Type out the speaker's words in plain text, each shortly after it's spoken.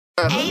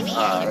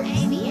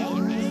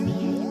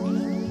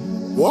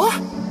What?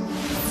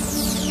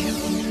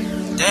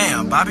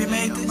 Damn, Bobby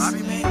made this?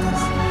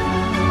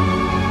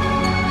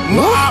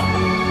 What?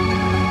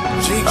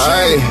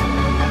 Hey.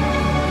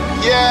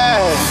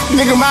 Yeah.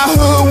 Nigga, my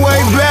hood way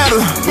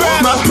better.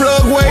 My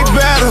plug way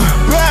better.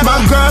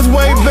 My guns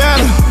way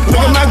better.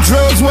 Nigga, my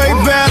drugs way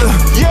better.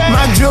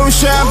 My jewelry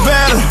shine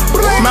better.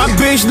 My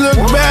bitch look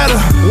better.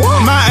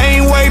 My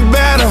aim way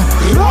better.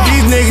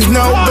 These niggas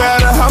know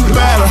better. I'm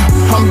better.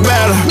 I'm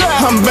better.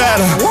 I'm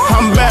better.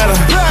 I'm better.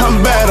 I'm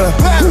better.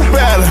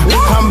 Better.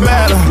 I'm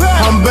better.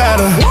 I'm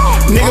better.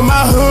 Nigga,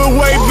 my hood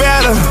way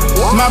better.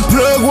 My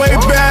plug way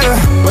better.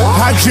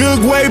 I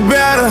jug way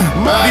better.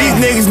 These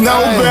niggas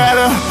know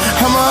better.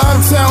 I'm a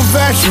uptown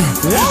veteran.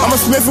 I'm a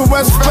Smith &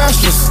 Wesson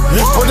specialist.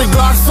 But the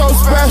Glock so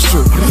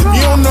special.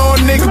 You don't know a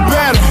nigga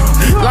better.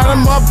 Line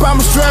them up, I'm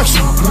a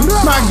stretcher.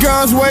 My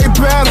guns way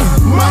better.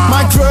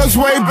 My drugs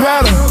way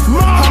better.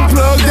 I'm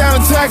plugged down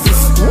in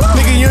Texas.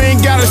 Nigga, you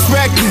ain't gotta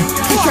respect it.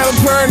 Kinda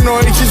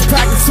paranoid, just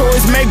packing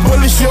toys, make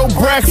bullets your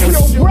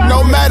breakfast.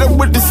 No matter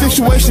what the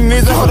situation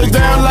is, I hold it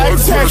down like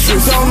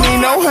Tetris. Don't need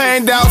no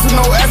handouts and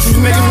no extras.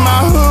 Nigga, my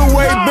hood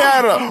way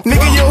better.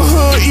 Nigga, your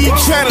hood eat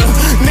cheddar.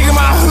 Nigga,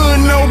 my hood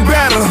know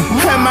better.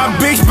 Had my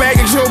bitch back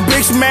at your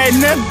bitch mad,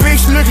 and that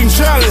bitch looking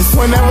jealous.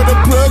 Whenever the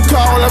plug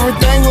call,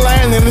 everything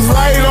landing is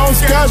right on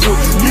schedule.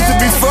 Used to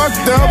be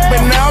fucked up,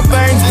 but now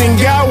things done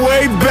got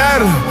way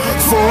better.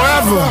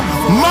 Forever.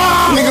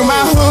 Nigga,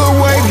 my hood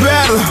way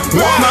better.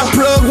 My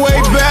plug way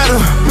better.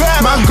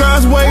 My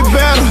guns way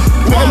better.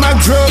 Nigga, my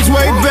drugs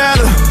way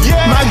better.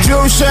 My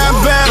jewelry shine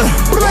better.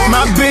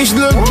 My bitch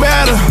look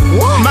better.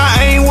 My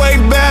aim way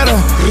better.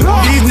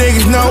 These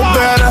niggas know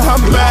better.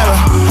 I'm better.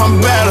 I'm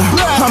better.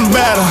 I'm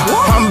better.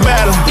 I'm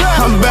better.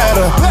 I'm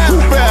better.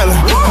 Better.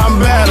 I'm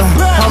better.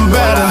 I'm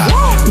better.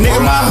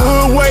 Nigga, my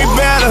hood way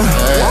better.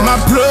 My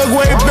plug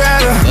way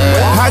better.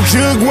 My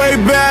jug way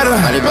better.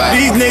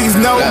 These niggas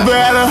know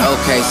better.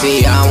 Okay,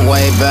 see, I'm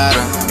way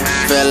better.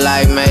 Feel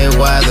like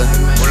Mayweather.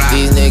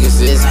 These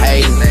niggas is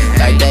hating,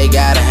 like they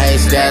got a hate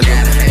schedule.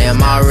 And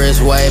my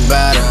wrist way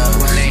better.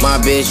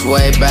 My bitch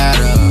way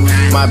better.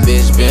 My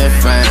bitch been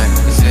fine.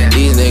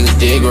 These niggas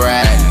dig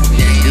right.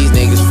 These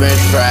niggas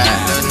french fried.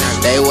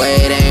 They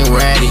weight ain't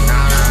ready.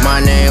 My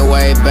name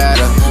way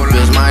better.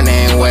 Bitch, my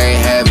name way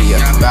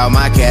heavier. Bout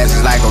my cash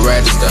is like a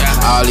register.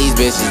 All these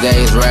bitches, they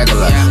is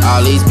regular.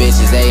 All these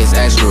bitches, they is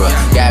extra.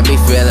 Got me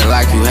feeling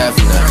like you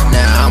Hefner.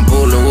 Now I'm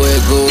pulling with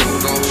Goo.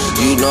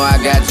 You know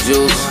I got the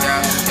juice.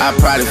 I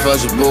probably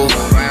fuck your boo.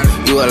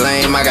 You a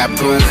lame, I got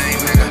proof.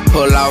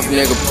 Pull off,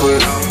 nigga,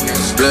 proof.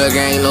 Blood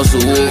gang, no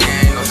swoop.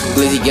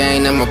 Glizzy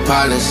gang, them my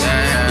partners.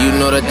 You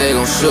know that they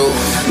gon' shoot.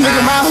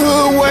 Nigga, my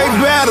hood way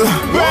better.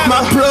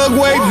 My plug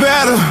way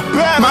better.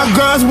 My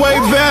guns way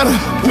better.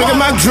 Nigga,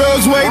 my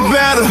drugs way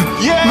better.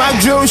 My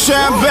jewelry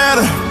shine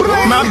better.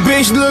 My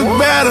bitch look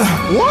better.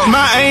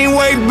 My aim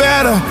way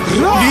better.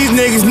 These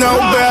niggas know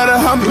better.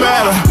 I'm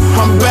better.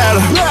 I'm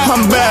better.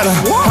 I'm better.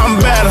 I'm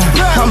better.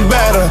 I'm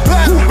better.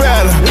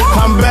 Better.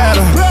 I'm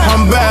better.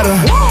 I'm better.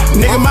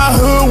 Nigga, my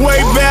hood way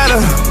better.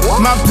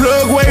 My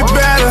plug way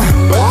better.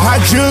 I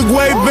jug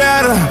way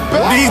better.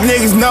 These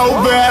niggas know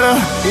better.